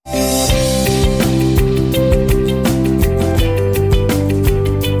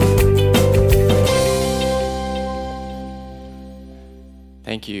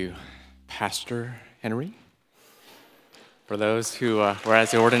Pastor Henry. For those who were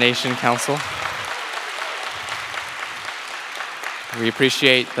at the ordination council, we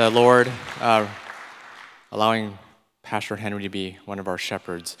appreciate the Lord allowing Pastor Henry to be one of our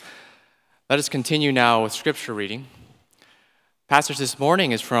shepherds. Let us continue now with scripture reading. Passage this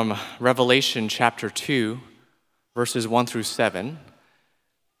morning is from Revelation chapter 2, verses 1 through 7.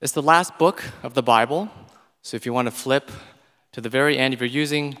 It's the last book of the Bible, so if you want to flip to the very end, if you're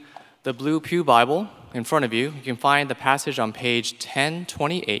using the Blue Pew Bible in front of you, you can find the passage on page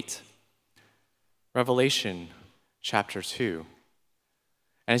 1028, Revelation chapter 2.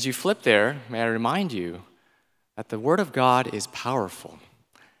 And as you flip there, may I remind you that the Word of God is powerful.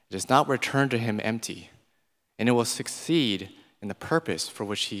 It does not return to Him empty, and it will succeed in the purpose for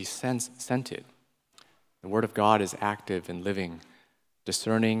which He sent it. The Word of God is active and living,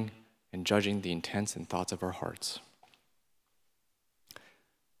 discerning and judging the intents and thoughts of our hearts.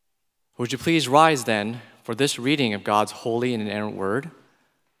 Would you please rise then for this reading of God's holy and inerrant Word?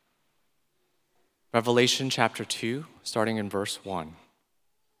 Revelation chapter 2, starting in verse 1.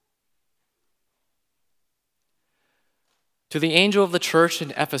 To the angel of the church in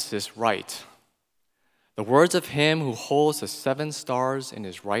Ephesus write, the words of him who holds the 7 stars in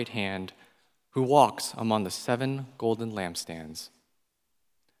his right hand, who walks among the 7 golden lampstands.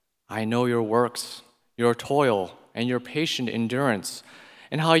 I know your works, your toil, and your patient endurance,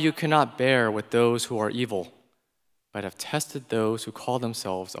 and how you cannot bear with those who are evil, but have tested those who call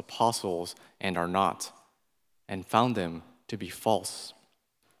themselves apostles and are not, and found them to be false.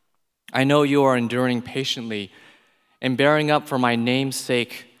 I know you are enduring patiently and bearing up for my name's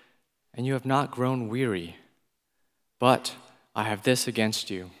sake, and you have not grown weary. But I have this against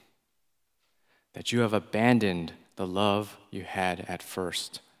you, that you have abandoned the love you had at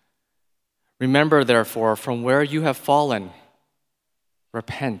first. Remember, therefore, from where you have fallen,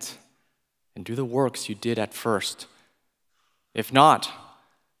 repent and do the works you did at first. If not,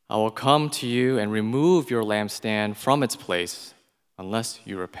 I will come to you and remove your lampstand from its place unless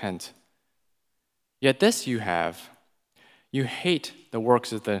you repent. Yet this you have. You hate the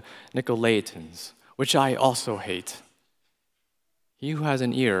works of the Nicolaitans, which I also hate. He who has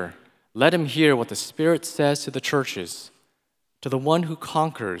an ear, let him hear what the Spirit says to the churches. To the one who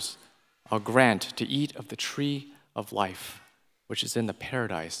conquers, I'll grant to eat of the tree of life, which is in the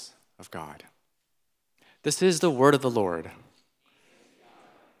paradise of God. This is the word of the Lord.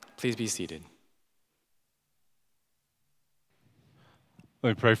 Please be seated. Let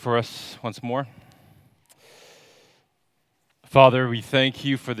me pray for us once more. Father, we thank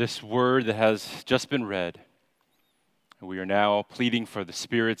you for this word that has just been read. We are now pleading for the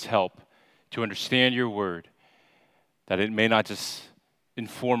Spirit's help to understand your word, that it may not just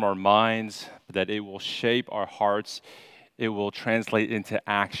inform our minds, but that it will shape our hearts. It will translate into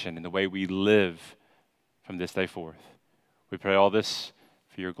action in the way we live from this day forth. We pray all this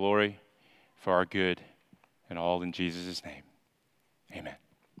for your glory, for our good, and all in Jesus' name. Amen.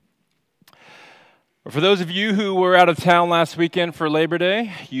 For those of you who were out of town last weekend for Labor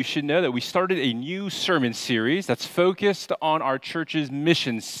Day, you should know that we started a new sermon series that's focused on our church's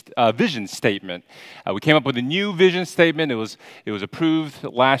vision statement. We came up with a new vision statement. It was approved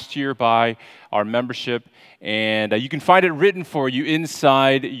last year by our membership, and you can find it written for you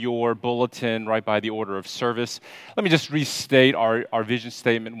inside your bulletin right by the order of service. Let me just restate our vision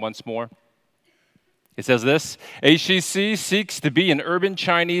statement once more. It says this: HCC seeks to be an urban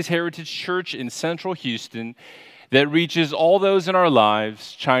Chinese heritage church in central Houston that reaches all those in our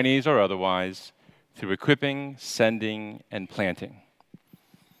lives, Chinese or otherwise, through equipping, sending, and planting.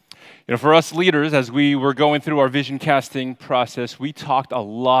 For us leaders, as we were going through our vision casting process, we talked a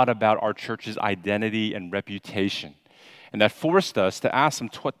lot about our church's identity and reputation. And that forced us to ask some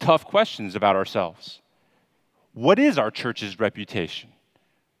tough questions about ourselves. What is our church's reputation?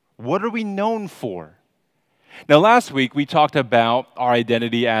 What are we known for? Now, last week, we talked about our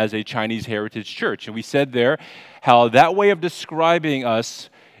identity as a Chinese heritage church, and we said there how that way of describing us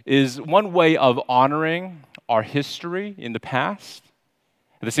is one way of honoring our history in the past.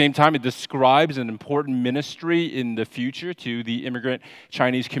 At the same time, it describes an important ministry in the future to the immigrant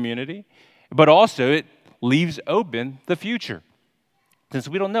Chinese community, but also it leaves open the future, since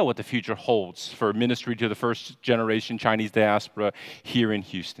we don't know what the future holds for ministry to the first generation Chinese diaspora here in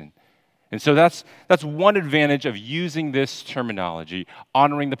Houston. And so that's one advantage of using this terminology,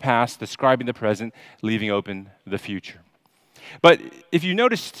 honoring the past, describing the present, leaving open the future. But if you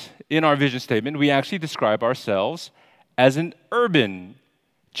noticed in our vision statement, we actually describe ourselves as an urban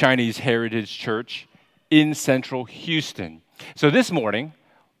Chinese heritage church in central Houston. So this morning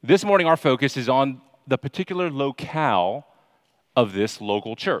our focus is on the particular locale of this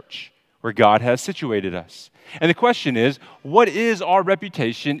local church, where God has situated us. And the question is, what is our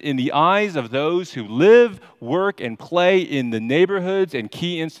reputation in the eyes of those who live, work, and play in the neighborhoods and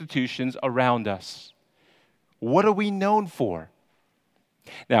key institutions around us? What are we known for?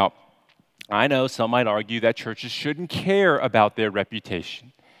 Now, I know some might argue that churches shouldn't care about their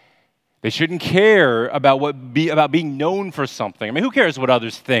reputation. They shouldn't care about being known for something. I mean, who cares what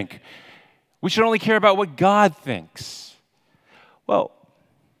others think? We should only care about what God thinks. Well,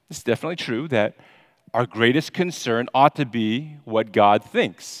 it's definitely true that our greatest concern ought to be what God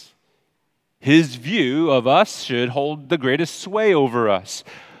thinks. His view of us should hold the greatest sway over us.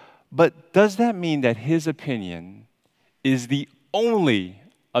 But does that mean that his opinion is the only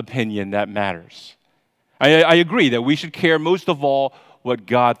opinion that matters? I agree that we should care most of all what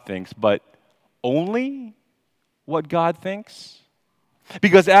God thinks, but only what God thinks?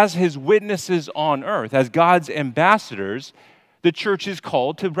 Because as his witnesses on earth, as God's ambassadors, the church is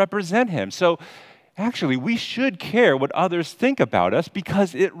called to represent him. So actually, we should care what others think about us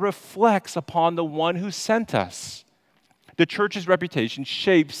because it reflects upon the one who sent us. The church's reputation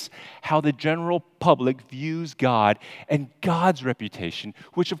shapes how the general public views God and God's reputation,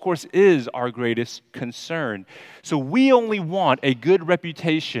 which of course is our greatest concern. So we only want a good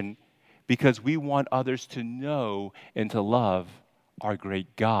reputation because we want others to know and to love our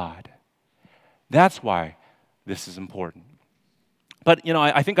great God. That's why this is important. But,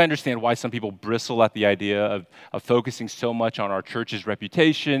 I think I understand why some people bristle at the idea of focusing so much on our church's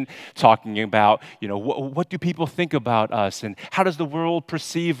reputation, talking about, what do people think about us and how does the world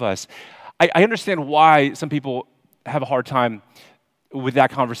perceive us? I understand why some people have a hard time with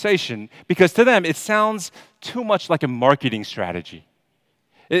that conversation because to them it sounds too much like a marketing strategy.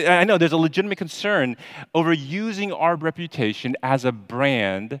 I know there's a legitimate concern over using our reputation as a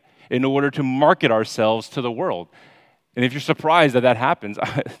brand in order to market ourselves to the world. And if you're surprised that happens,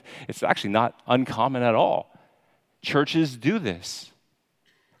 it's actually not uncommon at all. Churches do this.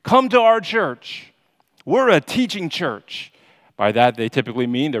 Come to our church. We're a teaching church. By that, they typically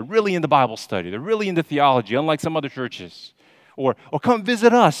mean they're really into Bible study. They're really into theology, unlike some other churches. Or come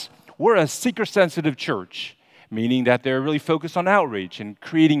visit us. We're a seeker-sensitive church, meaning that they're really focused on outreach and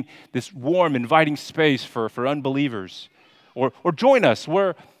creating this warm, inviting space for unbelievers. Or join us.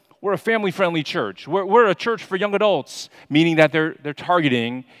 We're a family-friendly church. We're a church for young adults, meaning that they're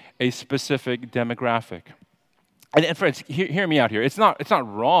targeting a specific demographic. And friends, hear me out here. It's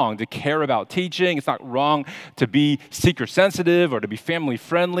not wrong to care about teaching. It's not wrong to be seeker-sensitive or to be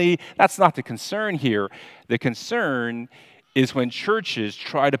family-friendly. That's not the concern here. The concern is when churches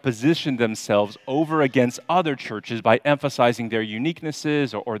try to position themselves over against other churches by emphasizing their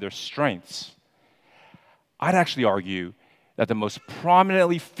uniquenesses or their strengths. I'd actually argue that the most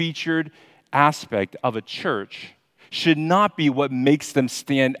prominently featured aspect of a church should not be what makes them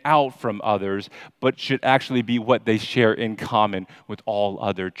stand out from others, but should actually be what they share in common with all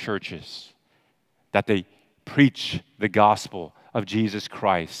other churches. That they preach the gospel of Jesus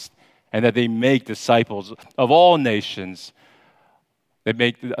Christ, and that they make disciples of all nations. They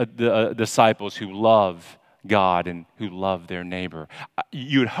make disciples who love God and who love their neighbor.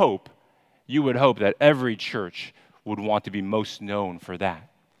 You would hope that every church would want to be most known for that.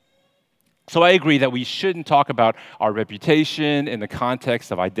 So I agree that we shouldn't talk about our reputation in the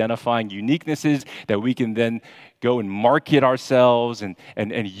context of identifying uniquenesses that we can then go and market ourselves and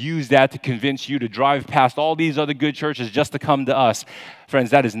use that to convince you to drive past all these other good churches just to come to us. Friends,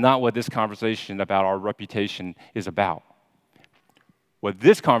 that is not what this conversation about our reputation is about. What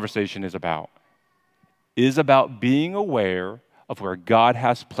this conversation is about being aware of where God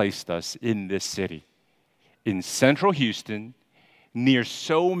has placed us in this city. In central Houston, near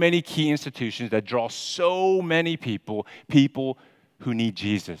so many key institutions that draw so many people who need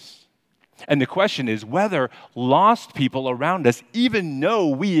Jesus. And the question is whether lost people around us even know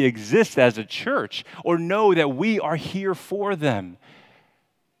we exist as a church or know that we are here for them.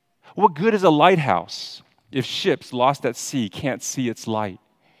 What good is a lighthouse if ships lost at sea can't see its light?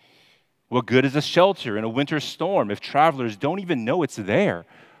 What good is a shelter in a winter storm if travelers don't even know it's there?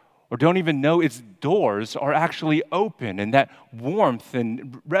 Or don't even know its doors are actually open and that warmth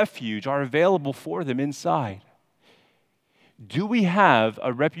and refuge are available for them inside? Do we have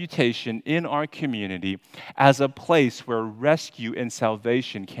a reputation in our community as a place where rescue and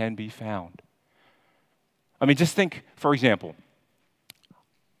salvation can be found? I mean, just think, for example,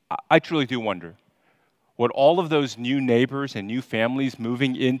 I truly do wonder, would all of those new neighbors and new families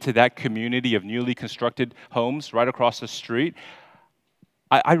moving into that community of newly constructed homes right across the street,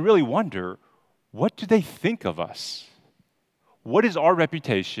 I really wonder, what do they think of us? What is our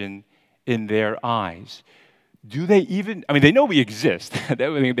reputation in their eyes? do they even, they know we exist.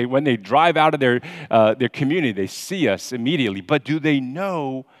 When they drive out of their community, they see us immediately. But do they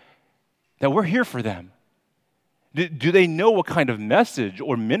know that we're here for them? Do they know what kind of message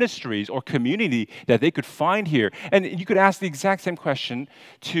or ministries or community that they could find here? And you could ask the exact same question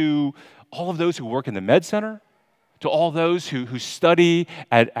to all of those who work in the Med Center, to all those who study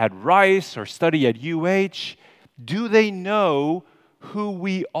at Rice or study at UH. Do they know who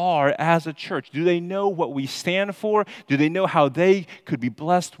we are as a church? Do they know what we stand for? Do they know how they could be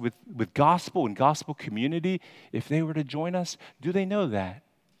blessed with gospel and gospel community if they were to join us? Do they know that?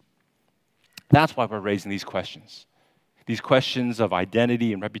 That's why we're raising these questions of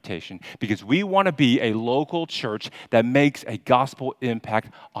identity and reputation, because we want to be a local church that makes a gospel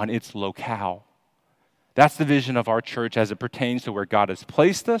impact on its locale. That's the vision of our church as it pertains to where God has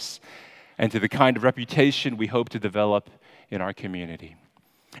placed us and to the kind of reputation we hope to develop in our community.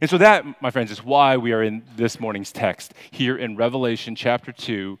 And so that, my friends, is why we are in this morning's text here in Revelation chapter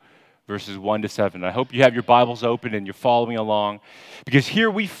 2, verses 1 to 7. I hope you have your Bibles open and you're following along, because here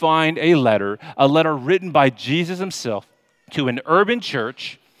we find a letter written by Jesus himself to an urban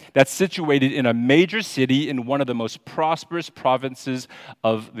church that's situated in a major city in one of the most prosperous provinces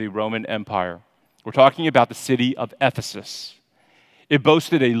of the Roman Empire. We're talking about the city of Ephesus. It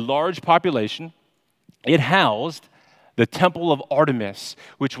boasted a large population. It housed the Temple of Artemis,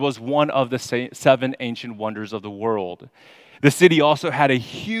 which was one of the 7 ancient wonders of the world. The city also had a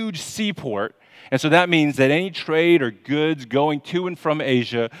huge seaport, and so that means that any trade or goods going to and from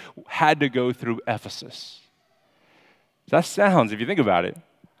Asia had to go through Ephesus. That sounds, if you think about it,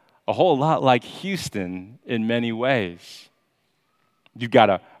 a whole lot like Houston in many ways. You've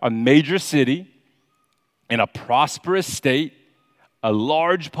got a major city in a prosperous state, a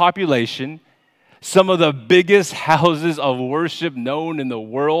large population. Some of the biggest houses of worship known in the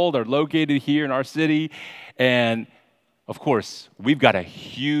world are located here in our city. And of course, we've got a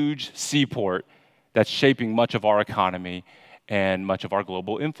huge seaport that's shaping much of our economy and much of our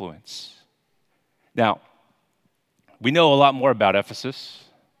global influence. Now, we know a lot more about Ephesus.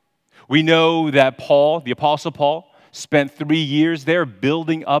 We know that Paul, the Apostle Paul, spent 3 years there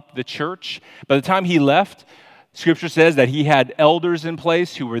building up the church. By the time he left, Scripture says that he had elders in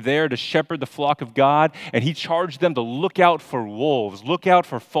place who were there to shepherd the flock of God, and he charged them to look out for wolves, look out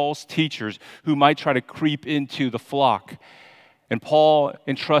for false teachers who might try to creep into the flock. And Paul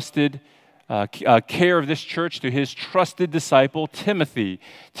entrusted care of this church to his trusted disciple, Timothy.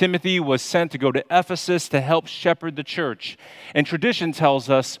 Timothy was sent to go to Ephesus to help shepherd the church. And tradition tells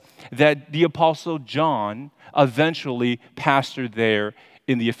us that the Apostle John eventually pastored there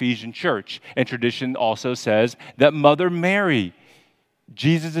in the Ephesian church. And tradition also says that Mother Mary,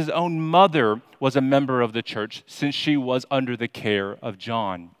 Jesus' own mother, was a member of the church since she was under the care of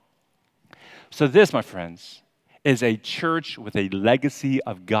John. So this, my friends, is a church with a legacy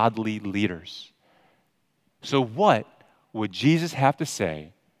of godly leaders. So what would Jesus have to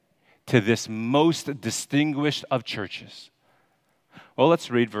say to this most distinguished of churches? Well, let's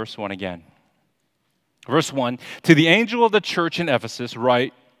read verse 1 again. Verse 1, to the angel of the church in Ephesus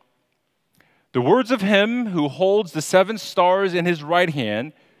write, the words of him who holds the 7 stars in his right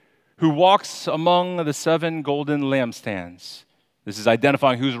hand, who walks among the 7 golden lampstands. This is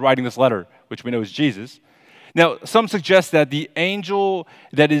identifying who's writing this letter, which we know is Jesus. Now, some suggest that the angel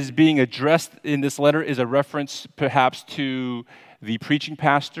that is being addressed in this letter is a reference perhaps to the preaching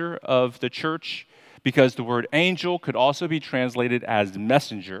pastor of the church, because the word angel could also be translated as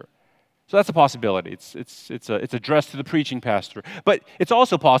messenger. So that's a possibility. It's addressed to the preaching pastor. But it's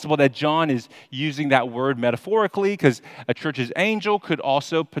also possible that John is using that word metaphorically, because a church's angel could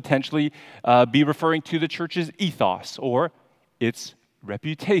also potentially be referring to the church's ethos or its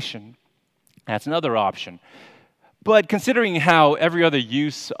reputation. That's another option. But considering how every other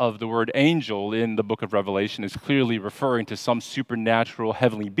use of the word angel in the book of Revelation is clearly referring to some supernatural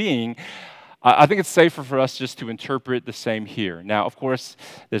heavenly being, I think it's safer for us just to interpret the same here. Now, of course,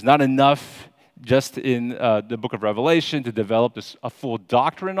 there's not enough just in the book of Revelation to develop a full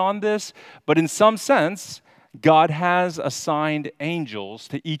doctrine on this, but in some sense, God has assigned angels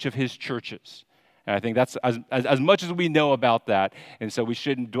to each of his churches. And I think that's as much as we know about that, and so we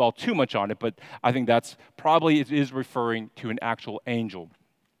shouldn't dwell too much on it, but I think that's probably it is referring to an actual angel.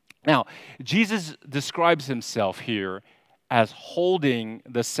 Now, Jesus describes himself here as holding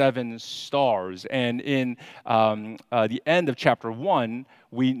the 7 stars. And in the end of chapter 1,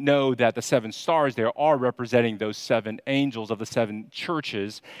 we know that the 7 stars there are representing those 7 angels of the 7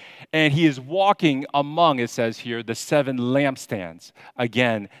 churches. And he is walking among, it says here, the 7 lampstands.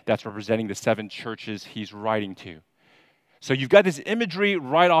 Again, that's representing the 7 churches he's writing to. So you've got this imagery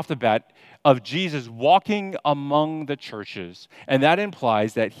right off the bat of Jesus walking among the churches, and that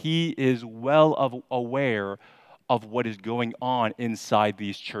implies that he is well aware of what is going on inside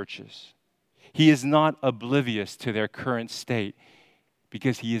these churches. He is not oblivious to their current state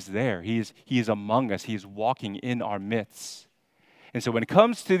because he is there. He is among us. He is walking in our midst. And so when it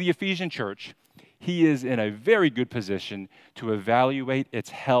comes to the Ephesian church, he is in a very good position to evaluate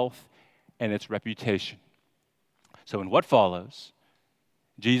its health and its reputation. So in what follows,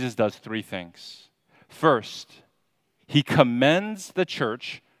 Jesus does three things. First, he commends the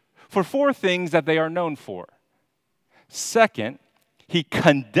church for four things that they are known for. Second, he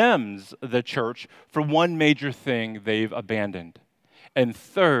condemns the church for one major thing they've abandoned. And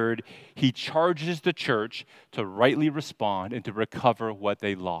third, he charges the church to rightly respond and to recover what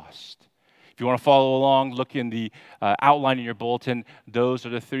they lost. If you want to follow along, look in the outline in your bulletin. Those are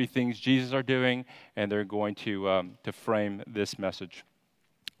the three things Jesus are doing, and they're going to frame this message.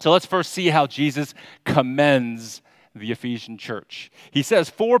 So let's first see how Jesus commends the Ephesian church. He says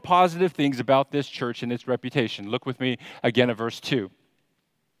four positive things about this church and its reputation. Look with me again at verse 2.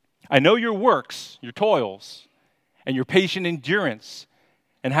 I know your works, your toils, and your patient endurance,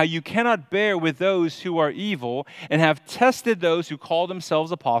 and how you cannot bear with those who are evil, and have tested those who call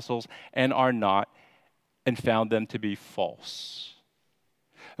themselves apostles and are not, and found them to be false.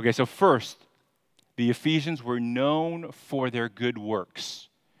 Okay, so first, the Ephesians were known for their good works.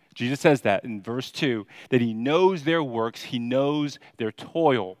 Jesus says that in verse 2, that he knows their works, he knows their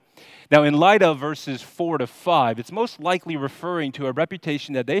toil. Now, in light of verses 4 to 5, it's most likely referring to a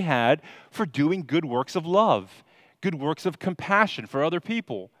reputation that they had for doing good works of love, good works of compassion for other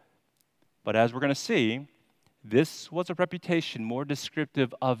people. But as we're going to see, this was a reputation more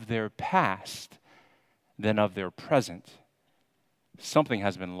descriptive of their past than of their present. Something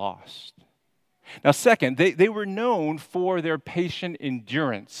has been lost. Now, second, they were known for their patient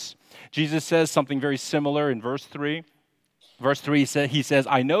endurance. Jesus says something very similar in verse 3. Verse 3, he says,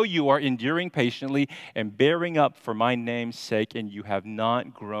 I know you are enduring patiently and bearing up for my name's sake, and you have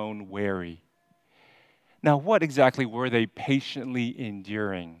not grown weary. Now, what exactly were they patiently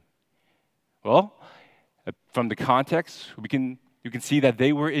enduring? Well, from the context, you can see that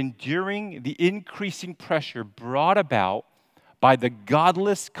they were enduring the increasing pressure brought about by the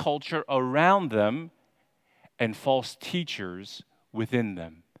godless culture around them and false teachers within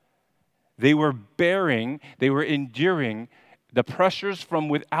them. They were enduring the pressures from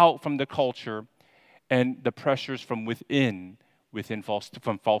without, from the culture, and the pressures from within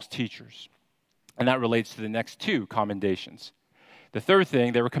from false teachers. And that relates to the next two commendations. The third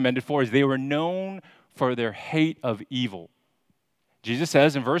thing they were commended for is they were known for their hate of evil. Jesus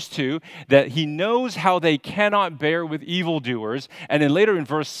says in verse 2 that he knows how they cannot bear with evildoers. And then later in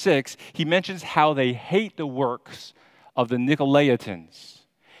verse 6, he mentions how they hate the works of the Nicolaitans.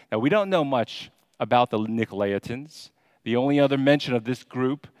 Now, we don't know much about the Nicolaitans. The only other mention of this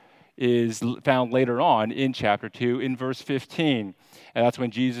group is found later on in chapter 2 in verse 15. And that's when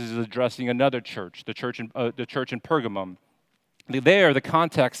Jesus is addressing another church, the church in Pergamum. There, the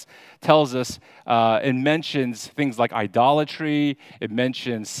context tells us it mentions things like idolatry, it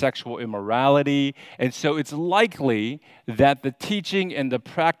mentions sexual immorality, and so it's likely that the teaching and the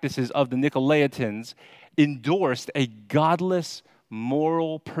practices of the Nicolaitans endorsed a godless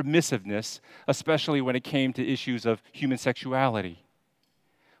moral permissiveness, especially when it came to issues of human sexuality.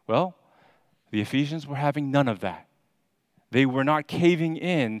 Well, the Ephesians were having none of that. They were not caving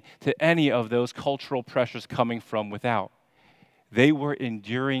in to any of those cultural pressures coming from without. They were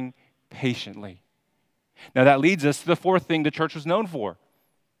enduring patiently. Now that leads us to the fourth thing the church was known for,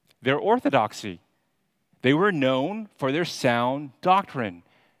 their orthodoxy. They were known for their sound doctrine.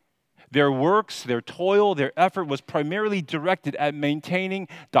 Their works, their toil, their effort was primarily directed at maintaining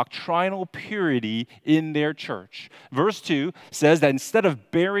doctrinal purity in their church. Verse 2 says that instead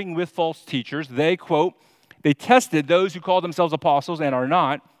of bearing with false teachers, they, quote, they tested those who call themselves apostles and are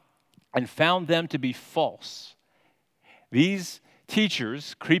not, and found them to be false. These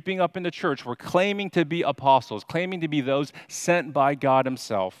teachers creeping up in the church were claiming to be apostles, claiming to be those sent by God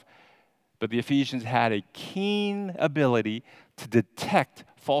himself. But the Ephesians had a keen ability to detect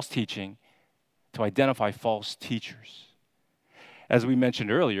false teaching, to identify false teachers. As we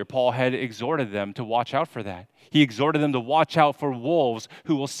mentioned earlier, Paul had exhorted them to watch out for that. He exhorted them to watch out for wolves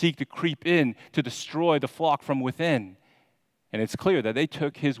who will seek to creep in to destroy the flock from within. And it's clear that they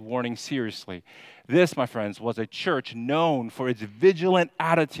took his warning seriously. This, my friends, was a church known for its vigilant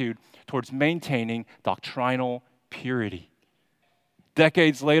attitude towards maintaining doctrinal purity.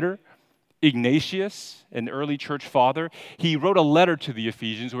 Decades later, Ignatius, an early church father, he wrote a letter to the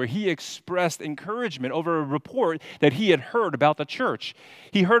Ephesians where he expressed encouragement over a report that he had heard about the church.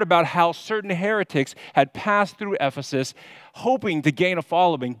 He heard about how certain heretics had passed through Ephesus hoping to gain a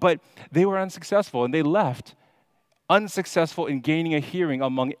following, but they were unsuccessful and they left, unsuccessful in gaining a hearing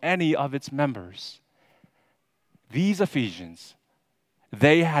among any of its members. These Ephesians,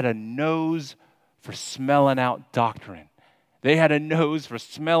 they had a nose for smelling out doctrine. They had a nose for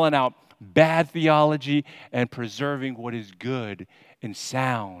smelling out bad theology and preserving what is good and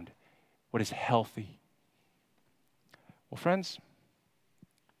sound, what is healthy. Well, friends,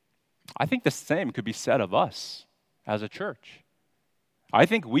 I think the same could be said of us as a church. I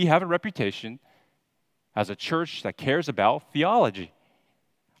think we have a reputation as a church that cares about theology.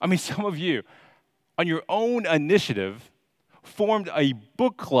 I mean, some of you, on your own initiative, formed a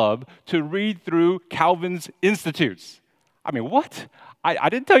book club to read through Calvin's Institutes. I mean, what? I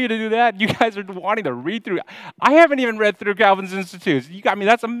didn't tell you to do that. You guys are wanting to read through. I haven't even read through Calvin's Institutes.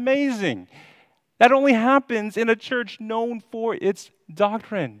 That's amazing. That only happens in a church known for its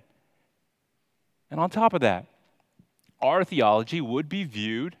doctrine. And on top of that, our theology would be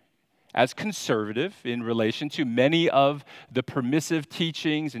viewed as conservative in relation to many of the permissive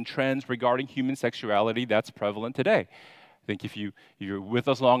teachings and trends regarding human sexuality that's prevalent today. I think if you're with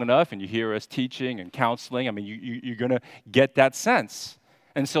us long enough and you hear us teaching and counseling, you're going to get that sense.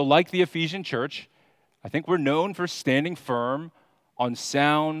 And so like the Ephesian church, I think we're known for standing firm on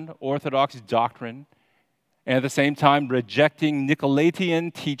sound orthodox doctrine and at the same time rejecting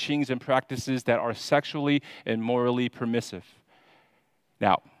Nicolaitan teachings and practices that are sexually and morally permissive.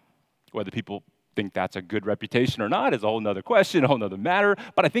 Now, whether people think that's a good reputation or not is a whole other question, a whole other matter,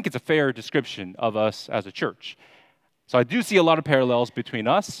 but I think it's a fair description of us as a church. So I do see a lot of parallels between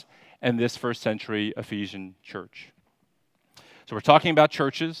us and this first century Ephesian church. So we're talking about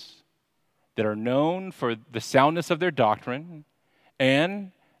churches that are known for the soundness of their doctrine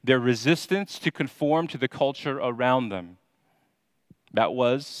and their resistance to conform to the culture around them. That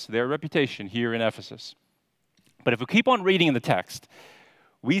was their reputation here in Ephesus. But if we keep on reading in the text,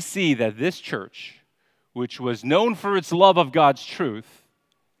 we see that this church, which was known for its love of God's truth,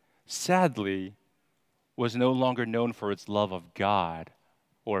 sadly was no longer known for its love of God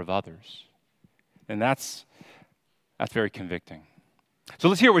or of others. And that's very convicting. So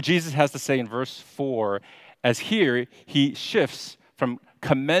let's hear what Jesus has to say in verse 4, as here he shifts from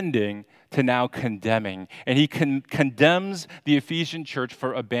commending to now condemning. And he condemns the Ephesian church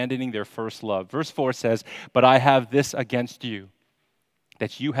for abandoning their first love. Verse 4 says, "But I have this against you,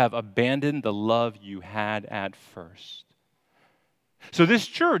 that you have abandoned the love you had at first." So this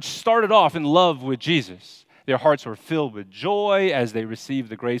church started off in love with Jesus. Their hearts were filled with joy as they received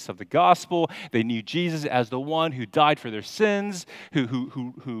the grace of the gospel. They knew Jesus as the one who died for their sins,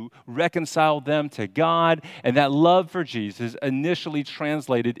 who reconciled them to God. And that love for Jesus initially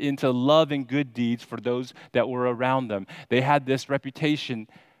translated into love and good deeds for those that were around them. They had this reputation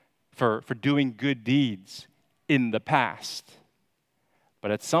for doing good deeds in the past.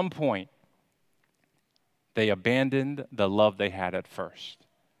 But at some point, they abandoned the love they had at first.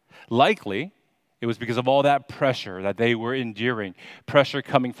 Likely, it was because of all that pressure that they were enduring. Pressure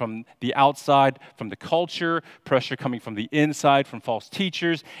coming from the outside, from the culture, pressure coming from the inside, from false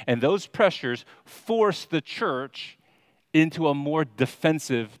teachers, and those pressures forced the church into a more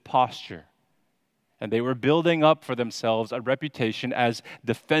defensive posture. And they were building up for themselves a reputation as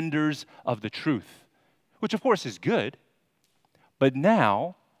defenders of the truth, which of course is good. But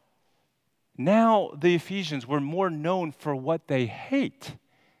now the Ephesians were more known for what they hate.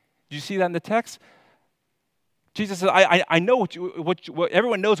 Do you see that in the text? Jesus says, I know what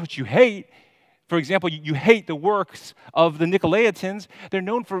everyone knows what you hate. For example, you hate the works of the Nicolaitans. They're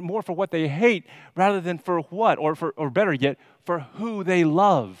known more for what they hate rather than for what, or better yet, for who they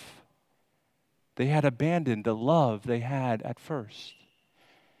love. They had abandoned the love they had at first.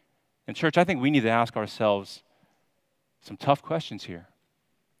 And church, I think we need to ask ourselves some tough questions here.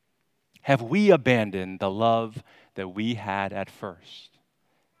 Have we abandoned the love that we had at first?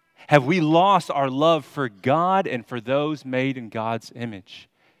 Have we lost our love for God and for those made in God's image?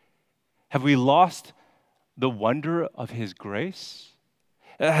 Have we lost the wonder of His grace?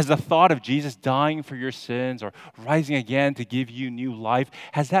 Has the thought of Jesus dying for your sins or rising again to give you new life,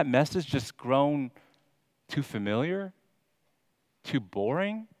 has that message just grown too familiar? Too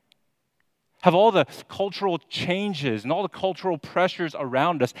boring? Have all the cultural changes and all the cultural pressures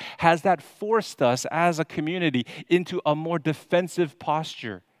around us, has that forced us as a community into a more defensive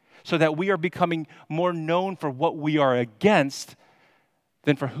posture so that we are becoming more known for what we are against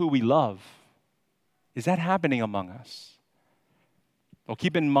than for who we love? Is that happening among us? Well,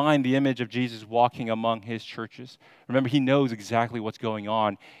 keep in mind the image of Jesus walking among his churches. Remember, he knows exactly what's going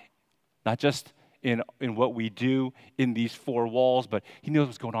on, not just in what we do in these four walls, but he knows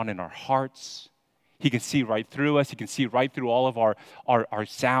what's going on in our hearts. He can see right through us. He can see right through all of our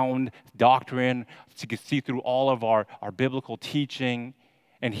sound doctrine. He can see through all of our biblical teaching.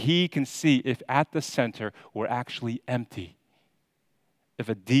 And he can see if at the center we're actually empty. If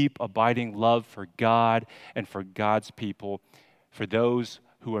a deep, abiding love for God and for God's people, for those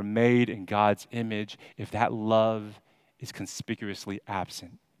who are made in God's image, if that love is conspicuously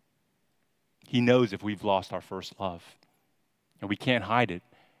absent. He knows if we've lost our first love. And we can't hide it.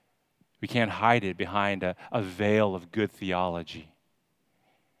 We can't hide it behind a veil of good theology.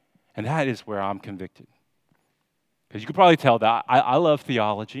 And that is where I'm convicted. Because you could probably tell that I love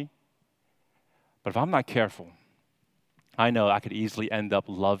theology. But if I'm not careful, I know I could easily end up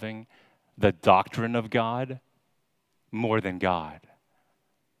loving the doctrine of God more than God.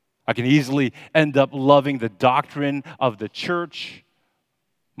 I can easily end up loving the doctrine of the church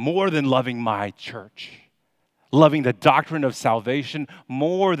more than loving my church. Loving the doctrine of salvation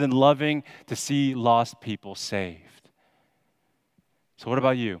more than loving to see lost people saved. So what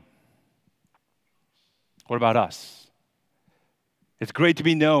about you? What about us? It's great to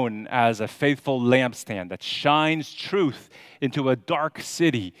be known as a faithful lampstand that shines truth into a dark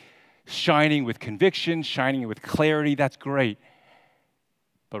city, shining with conviction, shining with clarity. That's great.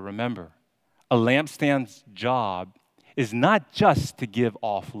 But remember, a lampstand's job is not just to give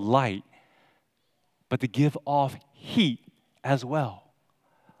off light, but to give off heat as well.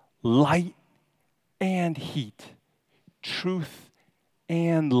 Light and heat. Truth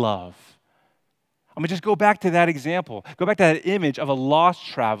and love. I'm going to just go back to that example. Go back to that image of a lost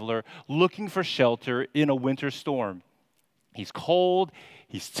traveler looking for shelter in a winter storm. He's cold,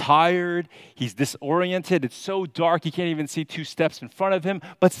 he's tired, he's disoriented. It's so dark he can't even see 2 steps in front of him.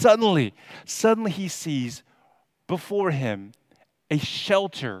 But suddenly he sees before him a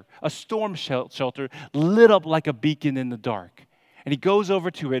shelter, a storm shelter lit up like a beacon in the dark. And he goes over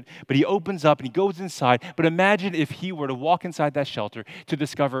to it, but he opens up and he goes inside. But imagine if he were to walk inside that shelter to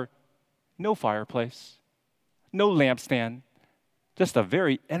discover no fireplace, no lampstand, just a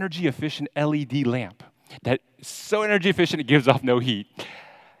very energy-efficient LED lamp that's so energy-efficient it gives off no heat.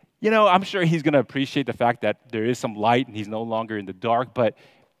 You know, I'm sure he's going to appreciate the fact that there is some light and he's no longer in the dark, but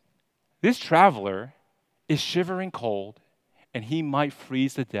this traveler is shivering cold, and he might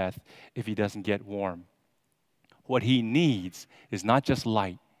freeze to death if he doesn't get warm. What he needs is not just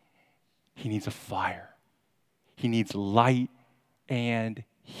light. He needs a fire. He needs light and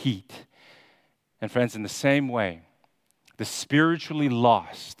heat. And friends, in the same way, the spiritually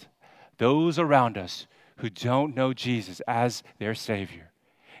lost, those around us who don't know Jesus as their Savior,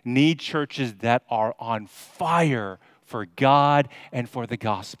 need churches that are on fire for God and for the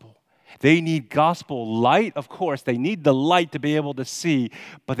gospel. They need gospel light, of course. They need the light to be able to see,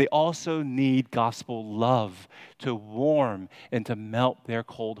 but they also need gospel love to warm and to melt their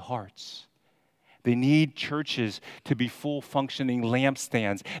cold hearts. They need churches to be full functioning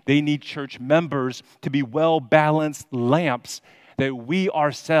lampstands. They need church members to be well-balanced lamps that we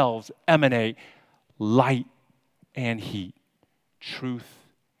ourselves emanate light and heat, truth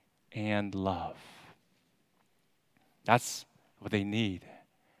and love. That's what they need.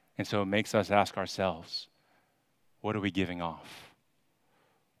 And so it makes us ask ourselves, what are we giving off?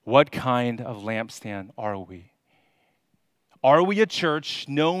 What kind of lampstand are we? Are we a church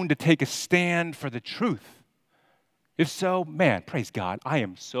known to take a stand for the truth? If so, man, praise God. I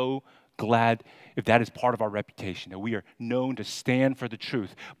am so glad if that is part of our reputation, that we are known to stand for the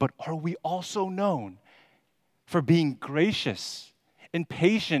truth. But are we also known for being gracious and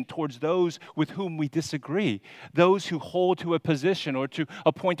patient towards those with whom we disagree, those who hold to a position or to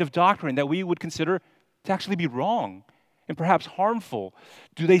a point of doctrine that we would consider to actually be wrong and perhaps harmful?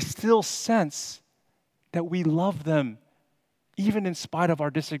 Do they still sense that we love them even in spite of our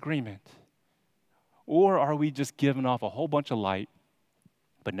disagreement? Or are we just giving off a whole bunch of light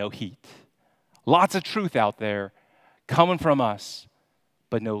but no heat? Lots of truth out there coming from us,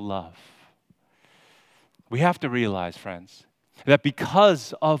 but no love. We have to realize, friends, that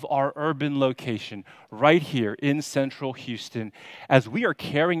because of our urban location right here in central Houston, as we are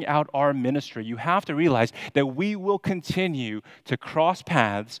carrying out our ministry, you have to realize that we will continue to cross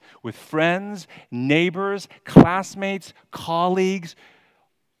paths with friends, neighbors, classmates, colleagues,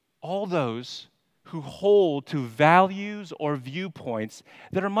 all those who hold to values or viewpoints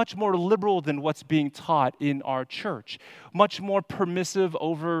that are much more liberal than what's being taught in our church, much more permissive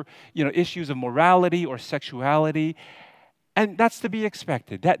over, issues of morality or sexuality. And that's to be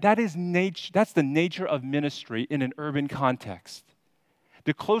expected. That's the nature of ministry in an urban context.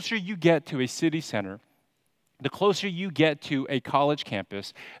 The closer you get to a city center, the closer you get to a college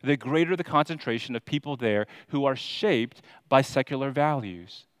campus, the greater the concentration of people there who are shaped by secular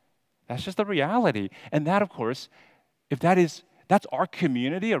values. That's just the reality. And that, of course, if that's our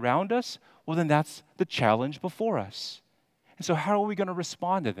community around us, well, then that's the challenge before us. And so how are we going to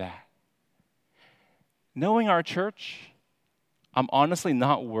respond to that? Knowing our church, I'm honestly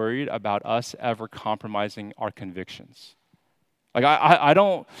not worried about us ever compromising our convictions. Like I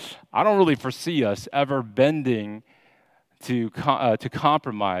don't really foresee us ever bending to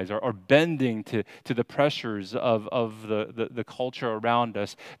compromise or bending to the pressures of the culture around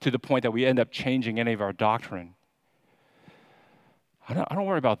us to the point that we end up changing any of our doctrine. I don't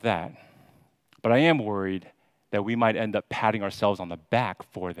worry about that, but I am worried that we might end up patting ourselves on the back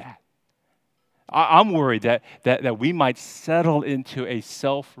for that. I'm worried that we might settle into a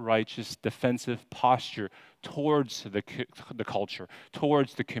self-righteous defensive posture towards the culture,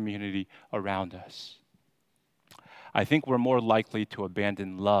 towards the community around us. I think we're more likely to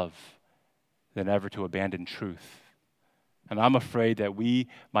abandon love than ever to abandon truth. And I'm afraid that we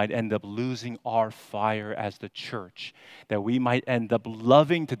might end up losing our fire as the church, that we might end up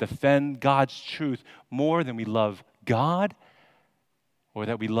loving to defend God's truth more than we love God, or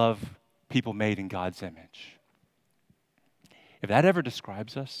that we love people made in God's image. If that ever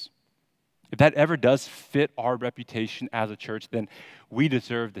describes us, if that ever does fit our reputation as a church, then we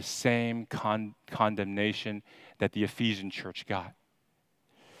deserve the same condemnation that the Ephesian church got.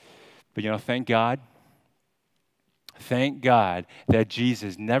 But thank God that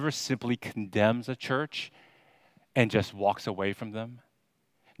Jesus never simply condemns a church and just walks away from them.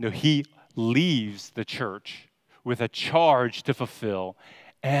 No, he leaves the church with a charge to fulfill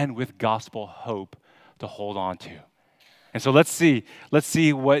and with gospel hope to hold on to. And so let's see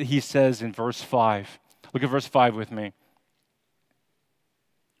what he says in verse 5. Look at verse 5 with me.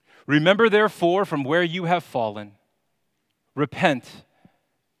 Remember, therefore, from where you have fallen, repent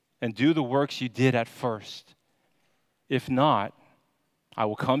and do the works you did at first. If not, I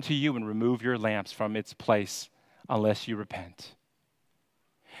will come to you and remove your lamps from its place unless you repent.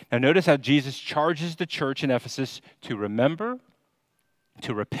 Now notice how Jesus charges the church in Ephesus to remember,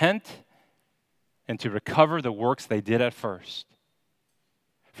 to repent, and to recover the works they did at first.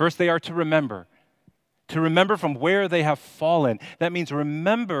 First, they are to remember from where they have fallen. That means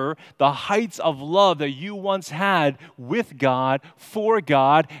remember the heights of love that you once had with God,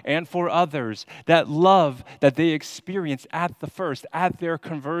 and for others. That love that they experienced at their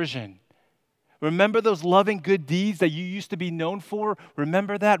conversion. Remember those loving good deeds that you used to be known for?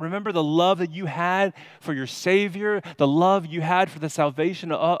 Remember that? Remember the love that you had for your Savior, the love you had for the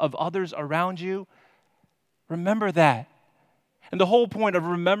salvation of others around you? Remember that. And the whole point of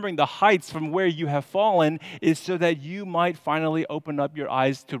remembering the heights from where you have fallen is so that you might finally open up your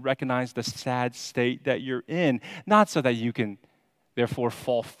eyes to recognize the sad state that you're in, not so that you can therefore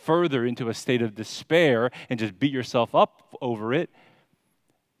fall further into a state of despair and just beat yourself up over it,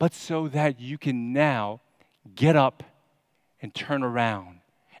 but so that you can now get up and turn around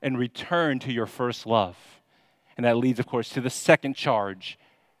and return to your first love. And that leads, of course, to the second charge,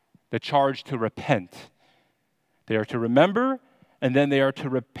 the charge to repent. They are to remember, and then they are to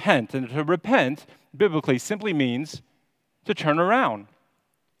repent. And to repent, biblically, simply means to turn around.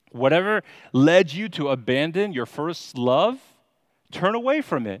 Whatever led you to abandon your first love, turn away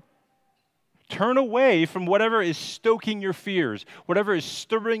from it. Turn away from whatever is stoking your fears, whatever is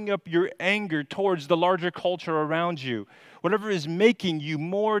stirring up your anger towards the larger culture around you, whatever is making you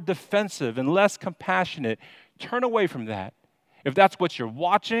more defensive and less compassionate. Turn away from that. If that's what you're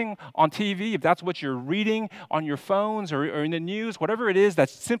watching on TV, if that's what you're reading on your phones or in the news, whatever it is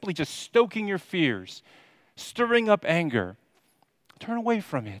that's simply just stoking your fears, stirring up anger, turn away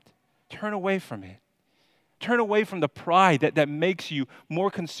from it. Turn away from it. Turn away from the pride that makes you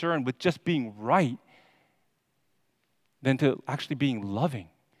more concerned with just being right than to actually being loving.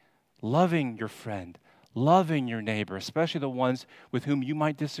 Loving your friend, loving your neighbor, especially the ones with whom you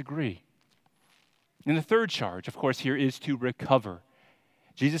might disagree. And the third charge, of course, here is to recover.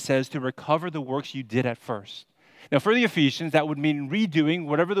 Jesus says to recover the works you did at first. Now, for the Ephesians, that would mean redoing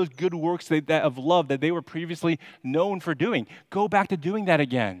whatever those good works of love that they were previously known for doing. Go back to doing that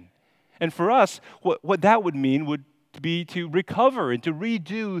again. And for us, what that would mean would be to recover and to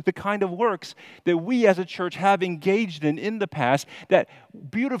redo the kind of works that we as a church have engaged in the past that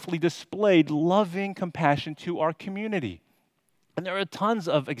beautifully displayed loving compassion to our community. And there are tons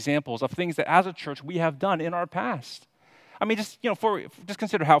of examples of things that as a church we have done in our past. I mean, just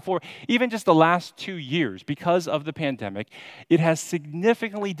consider how for even just the last 2 years, because of the pandemic, it has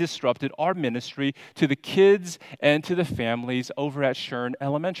significantly disrupted our ministry to the kids and to the families over at Shern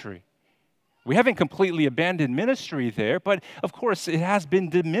Elementary. We haven't completely abandoned ministry there, but of course it has been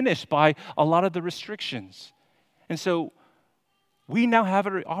diminished by a lot of the restrictions. And so we now have a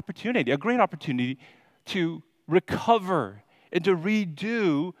great opportunity to recover and to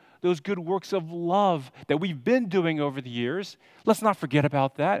redo those good works of love that we've been doing over the years. Let's not forget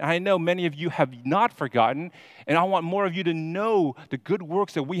about that. I know many of you have not forgotten, and I want more of you to know the good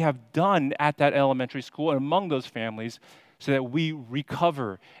works that we have done at that elementary school and among those families so that we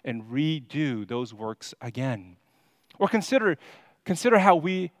recover and redo those works again. Or consider how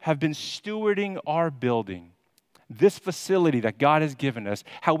we have been stewarding our building, this facility that God has given us,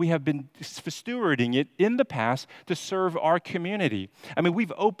 how we have been stewarding it in the past to serve our community. I mean,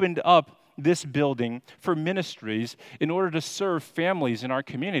 we've opened up this building for ministries in order to serve families in our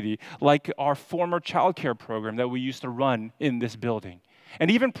community, like our former childcare program that we used to run in this building. And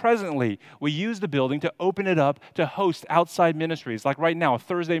even presently, we use the building to open it up to host outside ministries, like right now,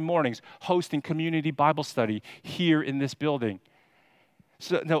 Thursday mornings, hosting community Bible study here in this building.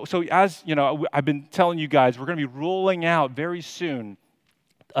 So as you know, I've been telling you guys, we're going to be rolling out very soon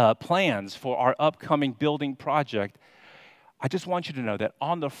plans for our upcoming building project. I just want you to know that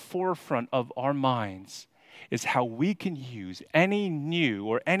on the forefront of our minds is how we can use any new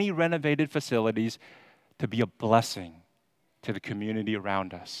or any renovated facilities to be a blessing to the community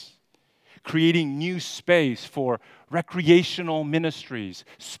around us. Creating new space for recreational ministries,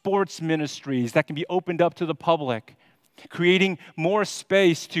 sports ministries that can be opened up to the public. Creating more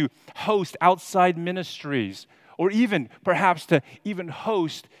space to host outside ministries, or even perhaps to even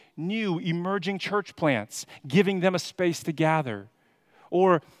host new emerging church plants, giving them a space to gather.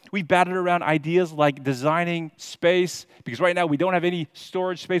 Or we batted around ideas like designing space, because right now we don't have any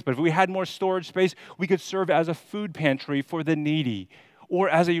storage space, but if we had more storage space, we could serve as a food pantry for the needy, or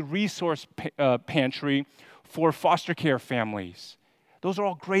as a resource pantry for foster care families. Those are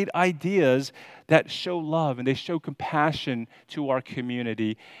all great ideas that show love and they show compassion to our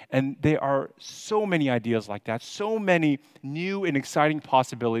community. And there are so many ideas like that, so many new and exciting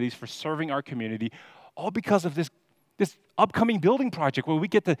possibilities for serving our community, all because of this upcoming building project where we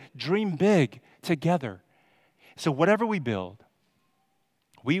get to dream big together. So whatever we build,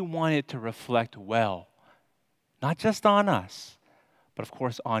 we want it to reflect well, not just on us, but of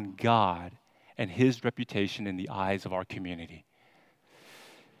course on God and His reputation in the eyes of our community.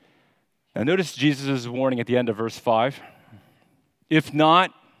 Now notice Jesus' warning at the end of verse 5. If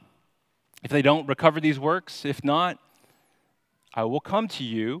they don't recover these works, if not, I will come to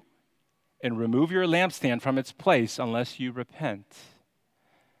you and remove your lampstand from its place unless you repent.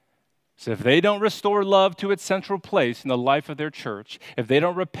 So if they don't restore love to its central place in the life of their church, if they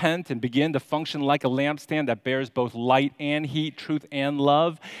don't repent and begin to function like a lampstand that bears both light and heat, truth and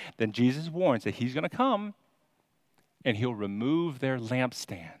love, then Jesus warns that He's going to come and He'll remove their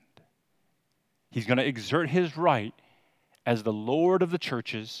lampstand. He's going to exert His right as the Lord of the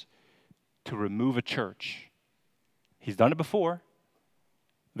churches to remove a church. He's done it before.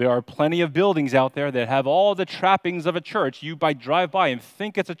 There are plenty of buildings out there that have all the trappings of a church. You might drive by and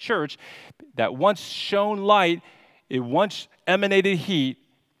think it's a church that once shone light, it once emanated heat,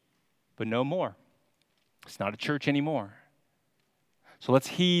 but no more. It's not a church anymore. So let's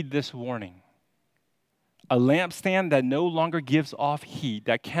heed this warning. A lampstand that no longer gives off heat,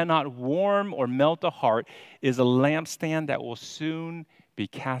 that cannot warm or melt a heart, is a lampstand that will soon be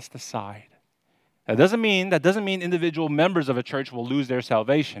cast aside. That doesn't mean individual members of a church will lose their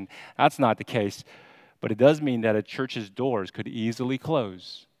salvation. That's not the case. But it does mean that a church's doors could easily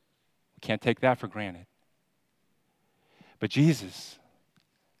close. We can't take that for granted. But Jesus,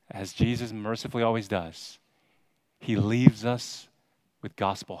 as Jesus mercifully always does, He leaves us with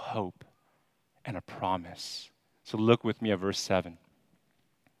gospel hope and a promise. So look with me at verse 7.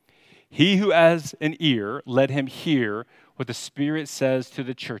 He who has an ear, let him hear what the Spirit says to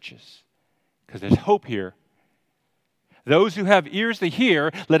the churches. Because there's hope here. Those who have ears to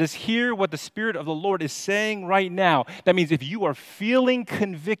hear, let us hear what the Spirit of the Lord is saying right now. That means if you are feeling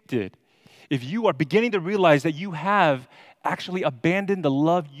convicted, if you are beginning to realize that you have actually abandoned the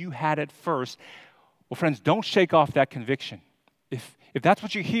love you had at first, well, friends, don't shake off that conviction. If that's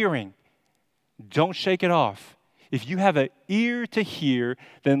what you're hearing, don't shake it off. If you have an ear to hear,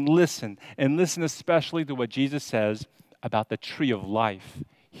 then listen. And listen especially to what Jesus says about the tree of life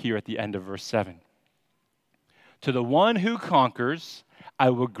here at the end of verse 7. To the one who conquers, I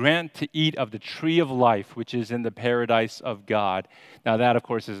will grant to eat of the tree of life, which is in the paradise of God. Now that, of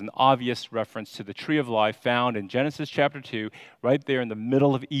course, is an obvious reference to the tree of life found in Genesis chapter 2, right there in the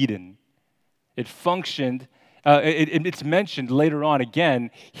middle of Eden. It functioned, it's mentioned later on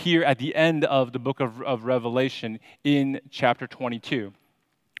again here at the end of the book of Revelation in chapter 22.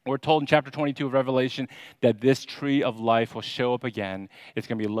 We're told in chapter 22 of Revelation that this tree of life will show up again. It's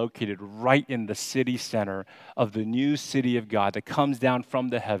going to be located right in the city center of the new city of God that comes down from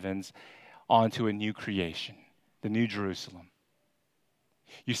the heavens onto a new creation, the New Jerusalem.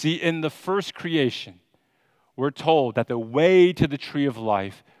 You see, in the first creation, we're told that the way to the tree of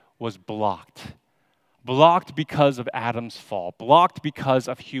life was blocked. Blocked because of Adam's fall, blocked because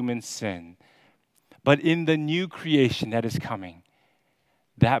of human sin. But in the new creation that is coming,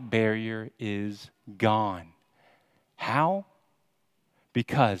 that barrier is gone. How?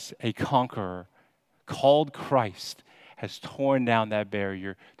 Because a conqueror called Christ has torn down that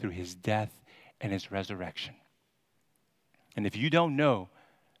barrier through his death and his resurrection. And if you don't know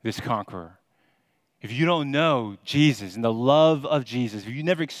this conqueror, if you don't know Jesus and the love of Jesus, if you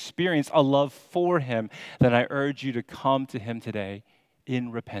never experienced a love for him, then I urge you to come to him today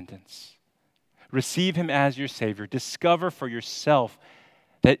in repentance. Receive him as your Savior. Discover for yourself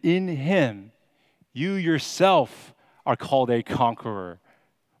that in him, you yourself are called a conqueror,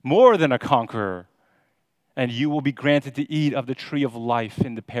 more than a conqueror, and you will be granted to eat of the tree of life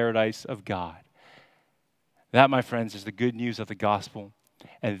in the paradise of God. That, my friends, is the good news of the gospel,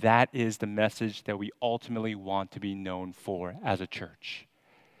 and that is the message that we ultimately want to be known for as a church.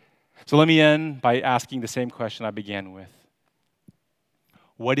 So let me end by asking the same question I began with.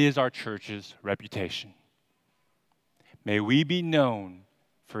 What is our church's reputation? May we be known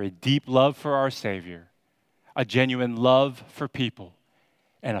for a deep love for our Savior, a genuine love for people,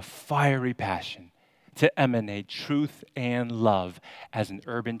 and a fiery passion to emanate truth and love as an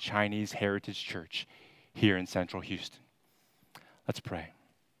urban Chinese heritage church here in Central Houston. Let's pray.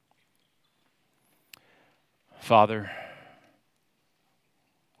 Father,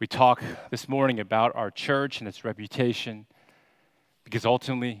 we talk this morning about our church and its reputation because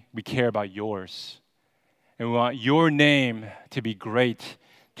ultimately we care about yours. And we want your name to be great,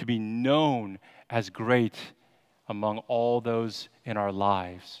 to be known as great among all those in our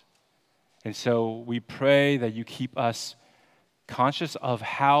lives. And so we pray that you keep us conscious of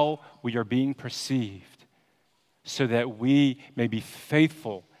how we are being perceived so that we may be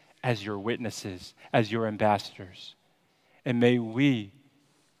faithful as your witnesses, as your ambassadors. And may we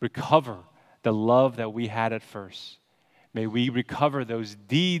recover the love that we had at first. May we recover those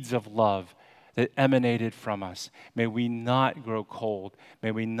deeds of love that emanated from us. May we not grow cold.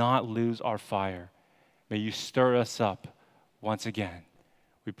 May we not lose our fire. May you stir us up once again.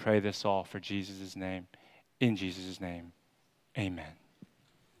 We pray this all for Jesus' name. In Jesus' name, amen.